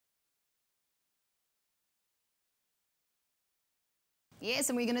Yes,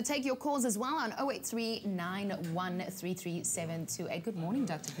 and we're going to take your calls as well on 083 9133728. Good morning,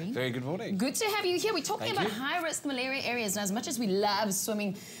 Dr. Green. Very good morning. Good to have you here. We're talking about high-risk malaria areas. And as much as we love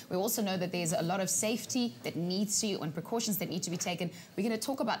swimming, we also know that there's a lot of safety that needs to, and precautions that need to be taken. We're going to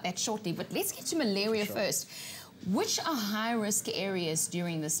talk about that shortly. But let's get to malaria first. Which are high-risk areas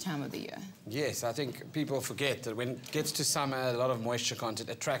during this time of the year? Yes, I think people forget that when it gets to summer, a lot of moisture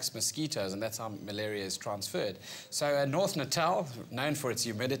content attracts mosquitoes, and that's how malaria is transferred. So North Natal, known for its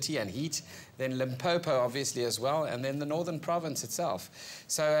humidity and heat, then Limpopo, obviously, as well, and then the Northern Province itself.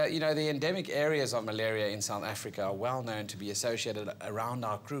 So, you know, the endemic areas of malaria in South Africa are well known to be associated around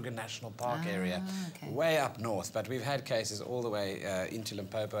our Kruger National Park area, way up north, but we've had cases all the way into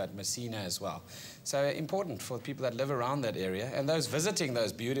Limpopo at Messina as well. So important for people that live around that area and those visiting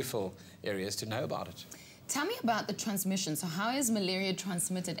those beautiful areas to know about it. Tell me about the transmission. So how is malaria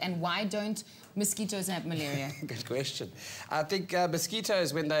transmitted, and why don't mosquitoes have malaria? Good question. I think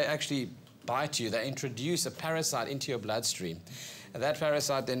mosquitoes, when they actually bite you, they introduce a parasite into your bloodstream. And that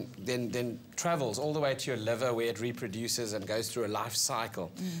parasite then travels all the way to your liver, where it reproduces and goes through a life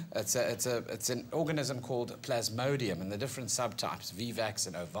cycle. It's an organism called Plasmodium, and the different subtypes, Vivax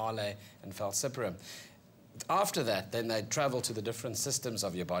and Ovale and Falciparum. After that, then they travel to the different systems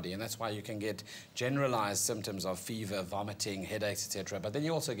of your body, and that's why you can get generalized symptoms of fever, vomiting, headaches, etc. But then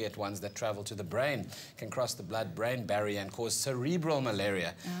you also get ones that travel to the brain, can cross the blood-brain barrier and cause cerebral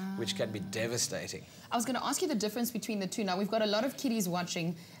malaria, which can be devastating. I was going to ask you the difference between the two. Now, we've got a lot of kiddies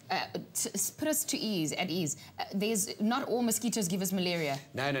watching. Put us at ease. There's not all mosquitoes give us malaria.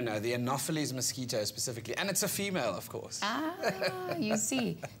 No. The Anopheles mosquito specifically, and it's a female, of course. You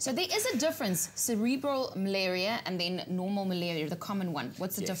see. So there is a difference, cerebral malaria and then normal malaria, the common one.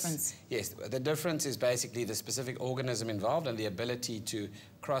 What's the difference? Yes, the difference is basically the specific organism involved and the ability to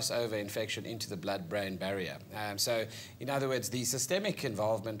cross over infection into the blood-brain barrier. So, in other words, the systemic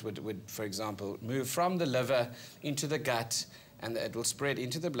involvement would, for example, move from the liver into the gut, and it will spread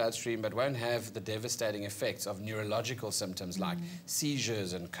into the bloodstream, but won't have the devastating effects of neurological symptoms like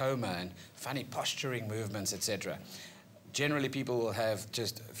seizures and coma and funny posturing movements, etc. Generally, people will have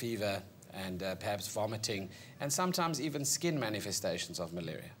just fever and perhaps vomiting, and sometimes even skin manifestations of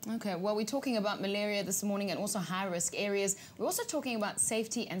malaria. Okay, well, we're talking about malaria this morning and also high-risk areas. We're also talking about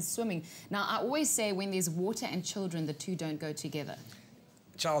safety and swimming. Now, I always say when there's water and children, the two don't go together.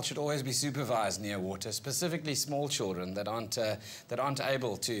 Child should always be supervised near water, specifically small children that aren't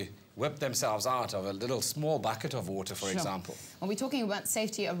able to whip themselves out of a little small bucket of water, for example. Well, we're talking about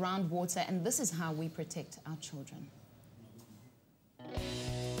safety around water, and this is how we protect our children.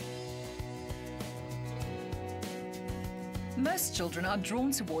 Most children are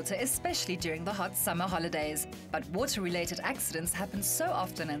drawn to water, especially during the hot summer holidays. But water-related accidents happen so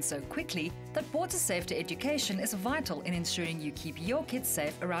often and so quickly that water safety education is vital in ensuring you keep your kids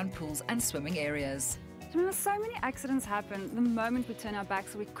safe around pools and swimming areas. Remember, so many accidents happen the moment we turn our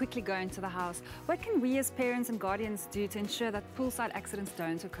backs or we quickly go into the house. What can we as parents and guardians do to ensure that poolside accidents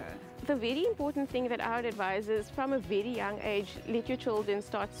don't occur? The very important thing that I would advise is from a very young age, let your children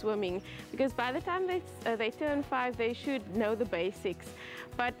start swimming, because by the time they turn 5, they should know the basics.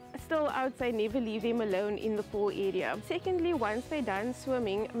 But still, I would say never leave them alone in the pool area. Secondly, once they're done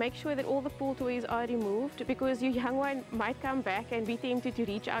swimming, make sure that all the pool toys are removed, because your young one might come back and be tempted to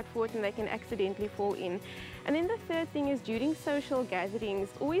reach out for it and they can accidentally fall in. And then the third thing is, during social gatherings,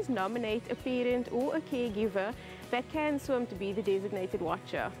 always nominate a parent or a caregiver that can swim to be the designated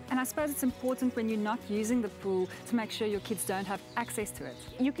watcher. And I suppose it's important when you're not using the pool to make sure your kids don't have access to it.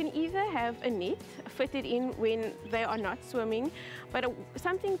 You can either have a net fitted in when they are not swimming, but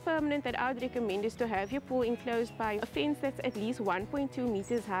something permanent that I would recommend is to have your pool enclosed by a fence that's at least 1.2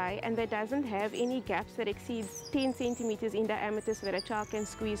 meters high and that doesn't have any gaps that exceeds 10 centimeters in diameter so that a child can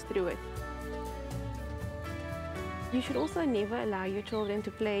squeeze through it. You should also never allow your children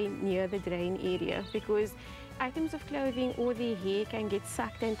to play near the drain area, because items of clothing or their hair can get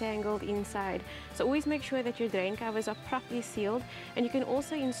sucked and tangled inside. So always make sure that your drain covers are properly sealed, and you can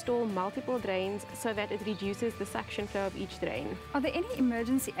also install multiple drains so that it reduces the suction flow of each drain. Are there any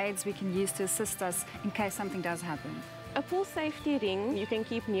emergency aids we can use to assist us in case something does happen? A pool safety ring you can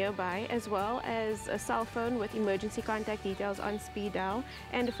keep nearby, as well as a cell phone with emergency contact details on speed dial,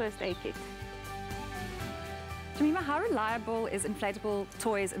 and a first aid kit. Jemima, how reliable is inflatable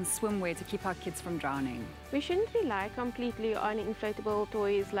toys and swimwear to keep our kids from drowning? We shouldn't rely completely on inflatable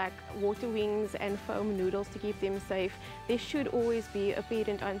toys like water wings and foam noodles to keep them safe. There should always be a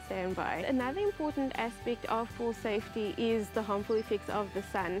parent on standby. Another important aspect of pool safety is the harmful effects of the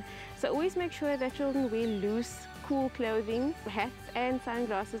sun. So always make sure that children wear loose, cool clothing, hats and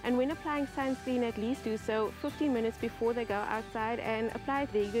sunglasses. And when applying sunscreen, at least do so 15 minutes before they go outside and apply it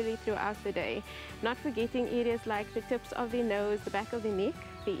regularly throughout the day. Not forgetting areas like the tips of their nose, the back of their neck,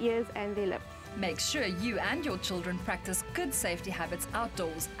 their ears and their lips. Make sure you and your children practice good safety habits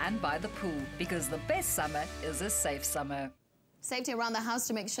outdoors and by the pool, because the best summer is a safe summer. Safety around the house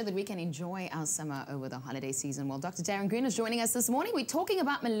to make sure that we can enjoy our summer over the holiday season. Well, Dr. Darren Green is joining us this morning. We're talking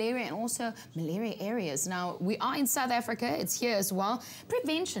about malaria and also malaria areas. Now, we are in South Africa. It's here as well.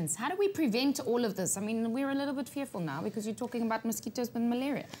 Preventions. How do we prevent all of this? I mean, we're a little bit fearful now because you're talking about mosquitoes and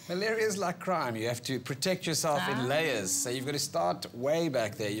malaria. Malaria is like crime. You have to protect yourself in layers. So you've got to start way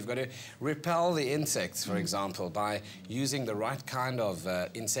back there. You've got to repel the insects, for example, by using the right kind of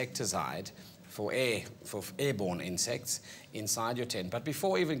insecticide for airborne insects inside your tent. But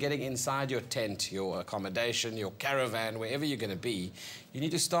before even getting inside your tent, your accommodation, your caravan, wherever you're going to be, you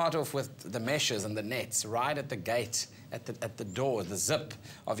need to start off with the meshes and the nets right at the gate, at the door, the zip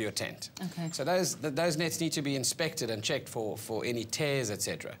of your tent. Okay. So those nets need to be inspected and checked for any tears,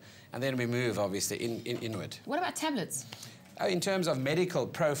 etc. And then we move, obviously, inward. What about tablets? In terms of medical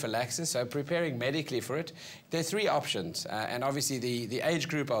prophylaxis, so preparing medically for it, there are three options. And obviously the age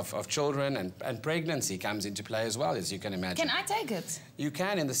group of children and pregnancy comes into play as well, as you can imagine. Can I take it? You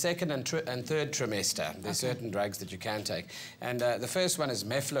can in the second and third trimester. There's certain drugs that you can take. And the first one is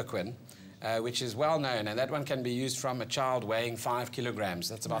mefloquine, which is well known, and that one can be used from a child weighing 5 kilograms.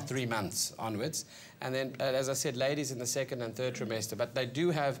 That's about 3 months onwards. And then, as I said, ladies in the second and third trimester, but they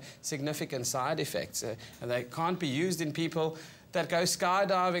do have significant side effects, and they can't be used in people that go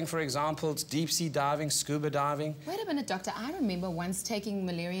skydiving, for example, deep-sea diving, scuba diving. Wait a minute, doctor. I remember once taking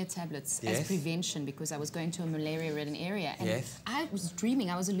malaria tablets as prevention because I was going to a malaria-ridden area. And I was dreaming,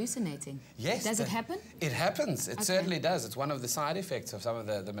 I was hallucinating. Yes. Does it happen? It happens. It certainly does. It's one of the side effects of some of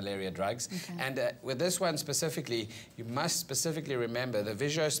the malaria drugs. And with this one specifically, you must specifically remember the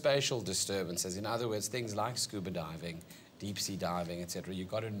visuospatial disturbances. In other words, things like scuba diving, deep-sea diving, etc. You've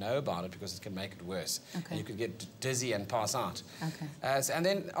got to know about it because it can make it worse. Okay. You could get dizzy and pass out. Okay. And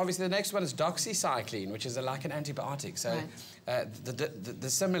then, obviously, the next one is doxycycline, which is like an antibiotic. So the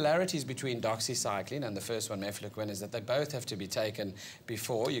similarities between doxycycline and the first one, mefloquine, is that they both have to be taken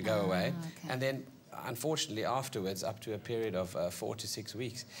before you go away. And then, unfortunately, afterwards, up to a period of 4 to 6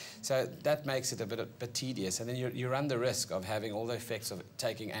 weeks. So that makes it a bit tedious. And then you run the risk of having all the effects of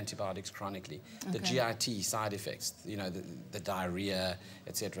taking antibiotics chronically. The GIT side effects, you know, the diarrhea,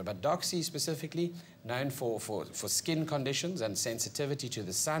 etc. But doxy specifically, known for skin conditions and sensitivity to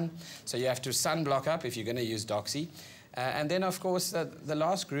the sun. So you have to sunblock up if you're going to use doxy. And then, of course, the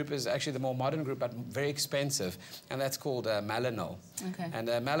last group is actually the more modern group, but very expensive, and that's called Malinol. Okay. And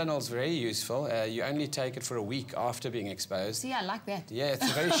Malinol is very useful. You only take it for a week after being exposed. See, I like that. Yeah, it's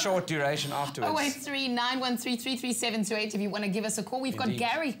a very short duration afterwards. 083-913-333728 if you want to give us a call. We've got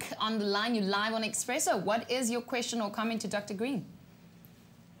Garrick on the line. You're live on Expresso. What is your question or comment to Dr. Green?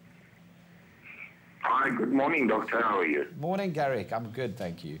 Hi, good morning, doctor. How are you? Morning, Garrick. I'm good,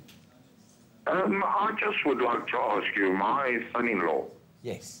 thank you. I just would like to ask you, my son-in-law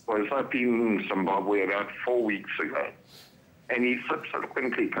was up in Zimbabwe about 4 weeks ago, and he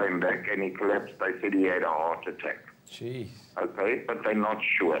subsequently came back and he collapsed. They said he had a heart attack. Jeez. Okay, but they're not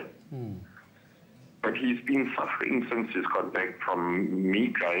sure. But he's been suffering since he's got back from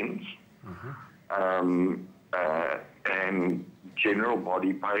migraines and general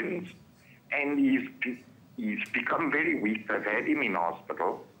body pains, and he's become very weak. They've had him in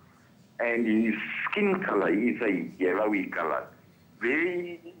hospital. And his skin color is a yellowy color.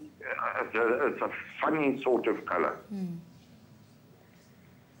 Very, it's a funny sort of color.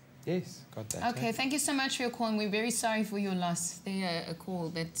 Yes, got that. Okay, thank you so much for your call, and we're very sorry for your loss. There a call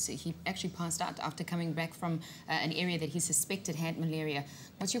that he actually passed out after coming back from an area that he suspected had malaria.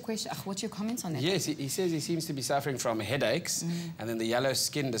 What's your question? What's your comments on that? Yes, he says he seems to be suffering from headaches and then the yellow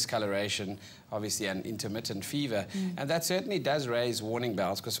skin discoloration, obviously, and intermittent fever. And that certainly does raise warning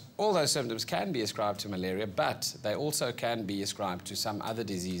bells because all those symptoms can be ascribed to malaria, but they also can be ascribed to some other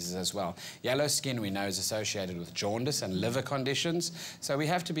diseases as well. Yellow skin, we know, is associated with jaundice and liver conditions, so we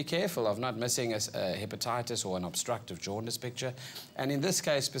have to be careful of not missing a hepatitis or an obstructive jaundice picture. And in this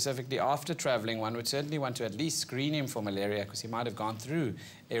case specifically, after travelling, one would certainly want to at least screen him for malaria because he might have gone through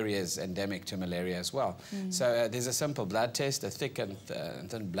areas endemic to malaria as well. So there's a simple blood test, a thick and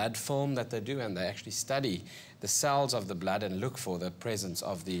thin blood film that they do, and they actually study the cells of the blood and look for the presence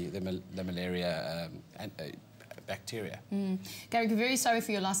of the malaria bacteria. Gary, we're very sorry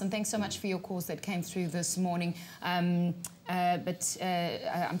for your loss, and thanks so much for your calls that came through this morning. I'm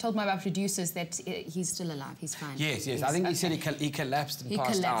told by our producers that he's still alive. He's fine. Yes, yes. I think he said he collapsed and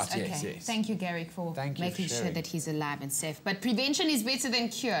passed out. Okay. Yes, yes. Thank you, Gary, for making sure that he's alive and safe. But prevention is better than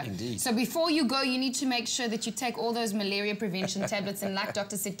cure. Indeed. So before you go, you need to make sure that you take all those malaria prevention tablets, and like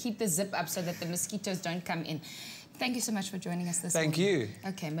Doctor said, keep the zip up so that the mosquitoes don't come in. Thank you so much for joining us this morning. Thank you.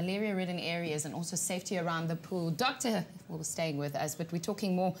 Okay, malaria-ridden areas and also safety around the pool. Doctor, well, staying with us, but we're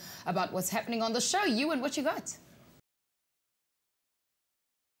talking more about what's happening on the show. You and what you got?